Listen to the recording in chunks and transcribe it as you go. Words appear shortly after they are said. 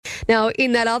Now,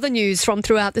 in that other news from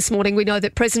throughout this morning, we know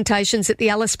that presentations at the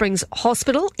Alice Springs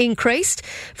Hospital increased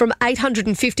from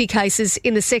 850 cases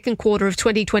in the second quarter of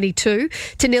 2022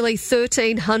 to nearly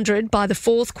 1,300 by the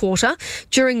fourth quarter,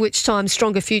 during which time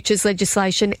Stronger Futures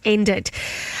legislation ended.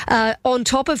 On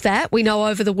top of that, we know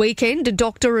over the weekend, a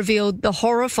doctor revealed the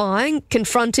horrifying,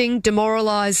 confronting,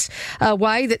 demoralised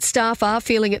way that staff are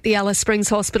feeling at the Alice Springs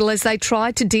Hospital as they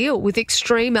try to deal with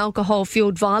extreme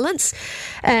alcohol-fuelled violence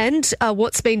and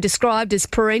what's been described as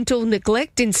parental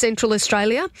neglect in Central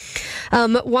Australia.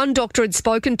 One doctor had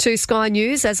spoken to Sky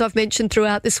News, as I've mentioned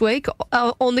throughout this week,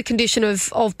 on the condition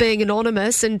of being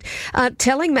anonymous and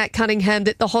telling Matt Cunningham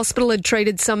that the hospital had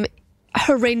treated some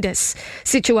horrendous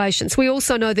situations. We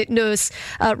also know that nurse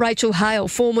Rachel Hale,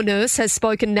 former nurse, has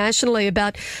spoken nationally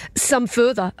about some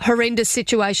further horrendous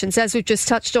situations, as we've just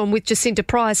touched on with Jacinta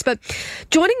Price. But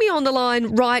joining me on the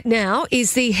line right now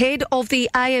is the head of the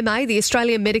AMA, the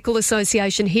Australian Medical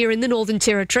Association here in the Northern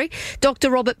Territory,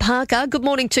 Dr. Robert Parker. Good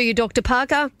morning to you, Dr.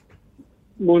 Parker.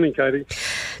 Morning, Katie.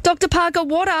 Dr. Parker,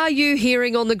 what are you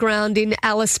hearing on the ground in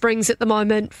Alice Springs at the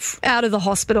moment out of the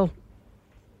hospital?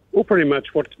 Well, pretty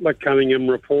much what Cunningham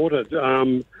reported,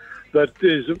 that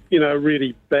there's,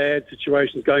 really bad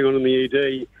situations going on in the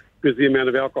ED because of the amount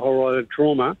of alcohol-related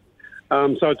trauma.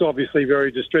 So it's obviously very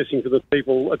distressing for the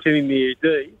people attending the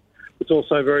ED. It's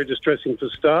also very distressing for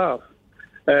staff.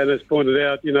 And as pointed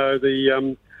out,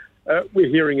 we're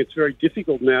hearing it's very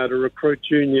difficult now to recruit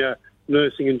junior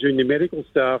nursing and junior medical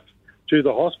staff to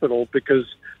the hospital because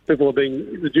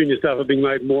the junior staff are being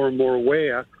made more and more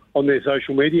aware on their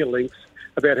social media links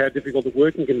about how difficult the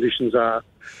working conditions are.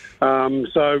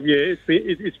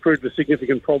 It's proved a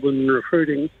significant problem in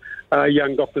recruiting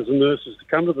young doctors and nurses to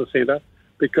come to the centre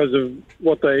because of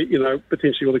what they,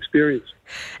 potentially will experience.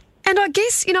 And I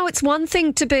guess, it's one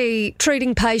thing to be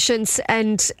treating patients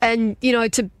and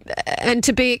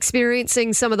to be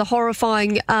experiencing some of the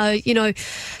horrifying,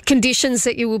 conditions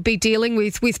that you will be dealing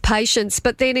with patients.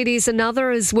 But then it is another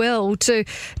as well to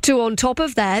on top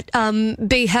of that,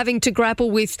 be having to grapple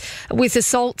with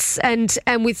assaults and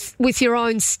with your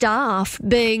own staff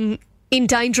being in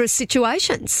dangerous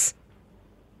situations.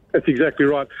 That's exactly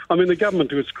right. I mean, the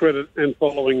government, to its credit, and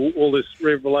following all this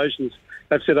revelations,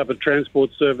 have set up a transport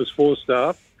service for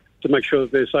staff to make sure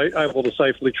that they're able to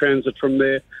safely transit from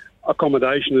their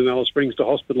accommodation in Alice Springs to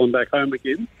hospital and back home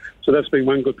again. So that's been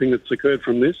one good thing that's occurred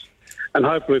from this. And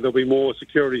hopefully there'll be more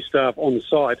security staff on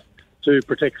site to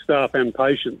protect staff and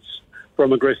patients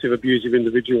from aggressive, abusive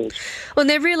individuals. Well,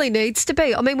 there really needs to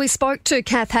be. I mean, we spoke to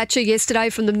Kath Hatcher yesterday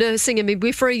from the Nursing and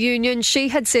Midwifery Union. She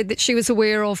had said that she was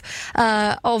aware of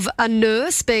a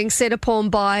nurse being set upon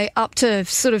by up to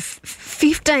sort of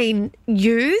 15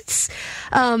 youths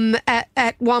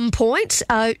at one point.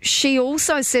 She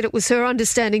also said it was her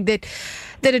understanding that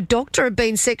a doctor had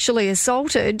been sexually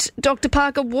assaulted. Dr.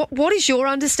 Parker, what is your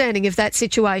understanding of that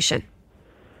situation?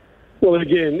 Well,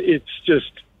 again, it's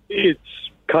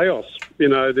chaos.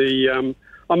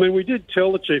 We did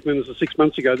tell the Chief Minister 6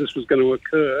 months ago this was going to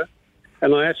occur,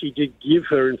 and I actually did give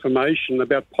her information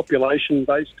about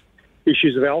population-based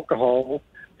issues of alcohol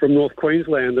from North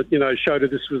Queensland that, showed her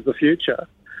this was the future.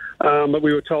 But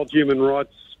we were told human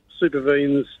rights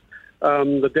supervenes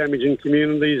the damage in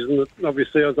communities, and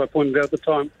obviously, as I pointed out at the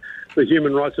time, the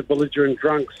human rights of belligerent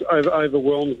drunks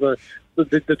overwhelms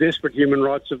the desperate human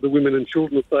rights of the women and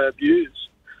children that they abuse.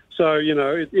 So,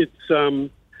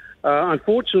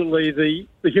 unfortunately,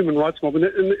 the human rights mob, and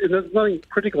there's nothing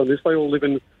critical in this, they all live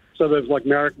in suburbs like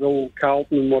Marrickville,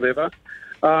 Carlton and whatever,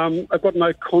 have got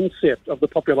no concept of the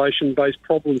population-based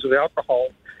problems of alcohol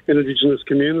in Indigenous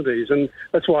communities. And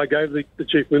that's why I gave the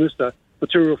Chief Minister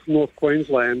material from North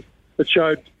Queensland that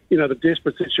showed, the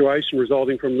desperate situation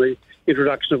resulting from the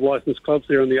introduction of licensed clubs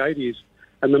there in the 80s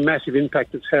and the massive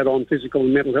impact it's had on physical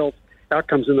and mental health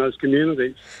outcomes in those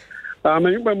communities.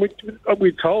 When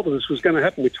we told her this was going to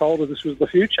happen, we told her this was the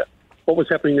future, what was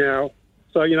happening now.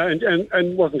 So, and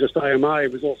it wasn't just AMA,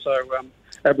 it was also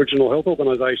Aboriginal health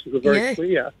organisations were very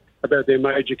clear about their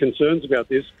major concerns about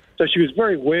this. So she was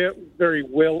very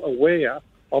well aware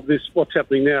of this, what's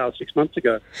happening now 6 months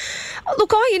ago.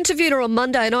 Look, I interviewed her on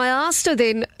Monday and I asked her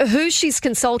then who she's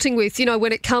consulting with,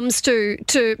 when it comes to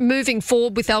moving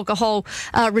forward with alcohol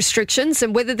restrictions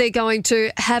and whether they're going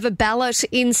to have a ballot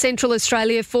in Central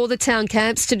Australia for the town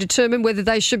camps to determine whether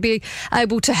they should be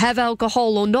able to have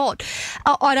alcohol or not.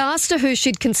 I'd asked her who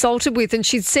she'd consulted with and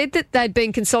she'd said that they'd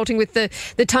been consulting with the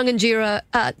Tungunjira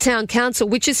Town Council,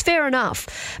 which is fair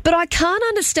enough. But I can't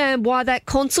understand why that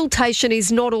consultation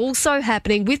is not also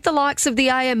happening happening with the likes of the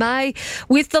AMA,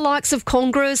 with the likes of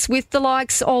Congress, with the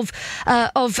likes of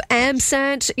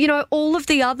AMSANT, all of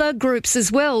the other groups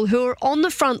as well who are on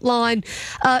the front line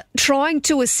trying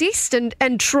to assist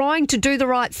and trying to do the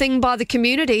right thing by the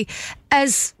community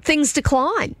as things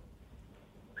decline.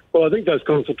 Well, I think those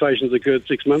consultations occurred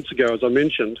 6 months ago, as I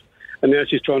mentioned, and now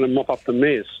she's trying to mop up the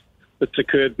mess that's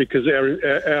occurred because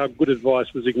our good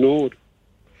advice was ignored.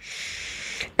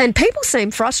 And people seem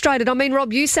frustrated. I mean,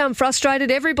 Rob, you sound frustrated.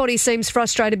 Everybody seems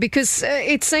frustrated because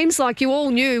it seems like you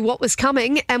all knew what was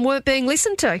coming and weren't being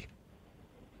listened to.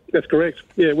 That's correct.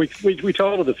 Yeah, we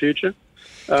told her the future,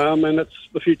 and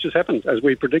the future's happened as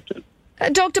we predicted.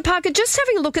 Dr. Parker, just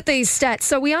having a look at these stats.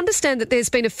 So we understand that there's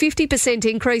been a 50%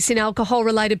 increase in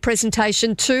alcohol-related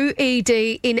presentation to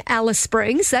ED in Alice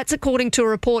Springs. That's according to a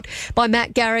report by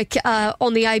Matt Garrick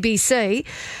on the ABC.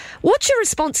 What's your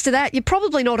response to that? You're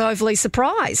probably not overly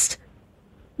surprised.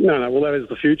 No. Well, that is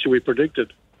the future we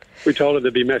predicted. We told her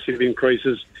there'd be massive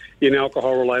increases in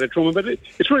alcohol-related trauma, but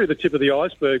it's really the tip of the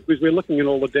iceberg because we're looking at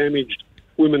all the damaged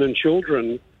women and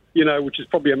children, which is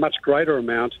probably a much greater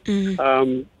amount.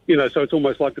 So it's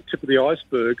almost like the tip of the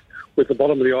iceberg, with the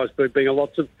bottom of the iceberg being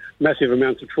lots of massive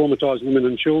amounts of traumatised women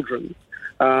and children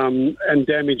and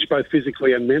damage both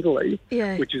physically and mentally,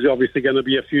 which is obviously going to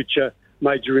be a future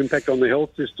major impact on the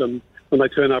health system when they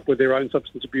turn up with their own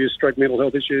substance abuse, stroke, mental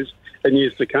health issues in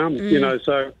years to come.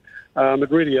 So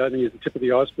it really only is the tip of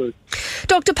the iceberg.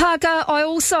 Dr. Parker, I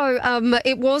also,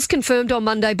 it was confirmed on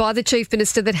Monday by the Chief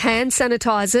Minister that hand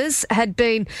sanitisers have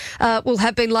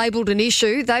been labelled an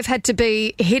issue. They've had to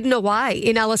be hidden away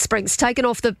in Alice Springs, taken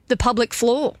off the public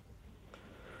floor.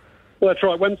 Well, that's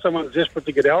right. When someone's desperate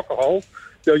to get alcohol,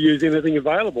 they'll use anything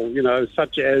available,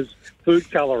 such as food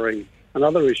colouring and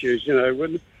other issues.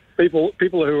 When people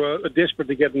who are desperate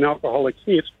to get an alcoholic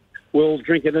hit will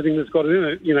drink anything that's got it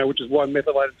in it, which is why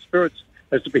methylated spirits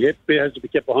has to be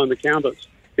kept behind the counters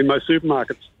in most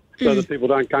supermarkets so that people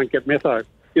can't get metho.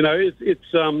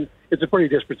 It's a pretty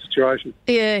desperate situation.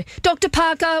 Yeah. Dr.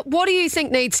 Parker, what do you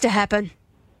think needs to happen?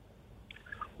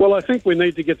 Well, I think we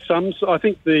need to get I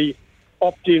think the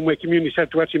opt-in where communities have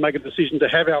to actually make a decision to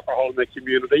have alcohol in their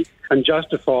community and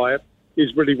justify it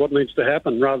is really what needs to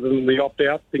happen rather than the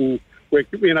opt-out thing where,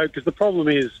 because the problem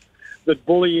is that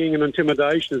bullying and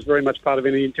intimidation is very much part of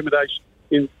any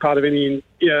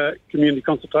community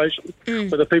consultation.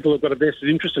 But the people who've got a vested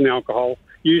interest in alcohol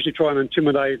usually try and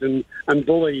intimidate and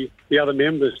bully the other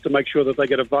members to make sure that they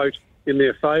get a vote in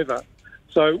their favour.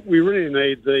 So we really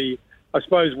need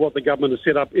what the government has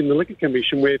set up in the Liquor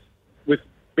Commission with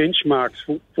benchmarks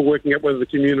for working out whether the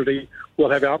community will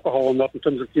have alcohol or not in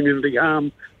terms of community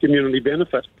harm, community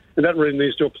benefit. And that really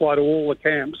needs to apply to all the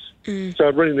camps. So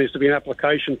it really needs to be an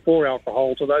application for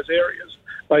alcohol to those areas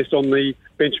based on the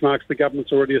benchmarks the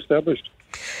government's already established.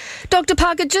 Dr.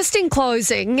 Parker, just in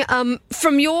closing,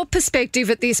 from your perspective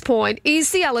at this point,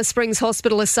 is the Alice Springs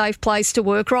Hospital a safe place to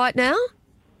work right now?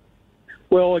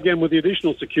 Well, again, with the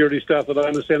additional security staff that I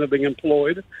understand are being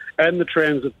employed and the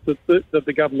transit that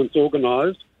the government's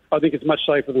organised, I think it's much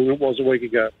safer than it was a week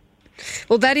ago.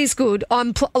 Well, that is good.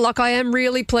 I am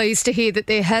really pleased to hear that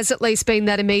there has at least been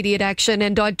that immediate action,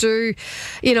 and I do,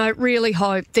 really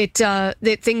hope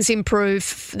that things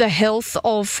improve the health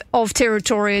of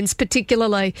Territorians,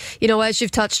 particularly, as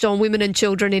you've touched on, women and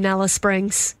children in Alice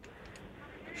Springs.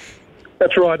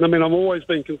 That's right. And I'm always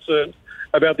been concerned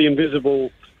about the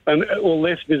invisible or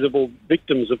less visible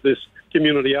victims of this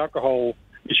community alcohol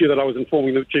issue that I was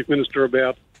informing the Chief Minister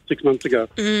about 6 months ago.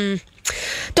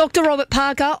 Dr. Robert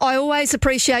Parker, I always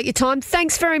appreciate your time.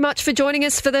 Thanks very much for joining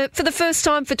us for the first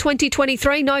time for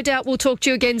 2023. No doubt we'll talk to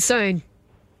you again soon.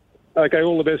 Okay,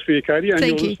 all the best for you, Katie, and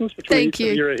your listeners for 20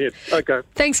 year ahead. Okay.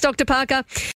 Thanks, Dr. Parker.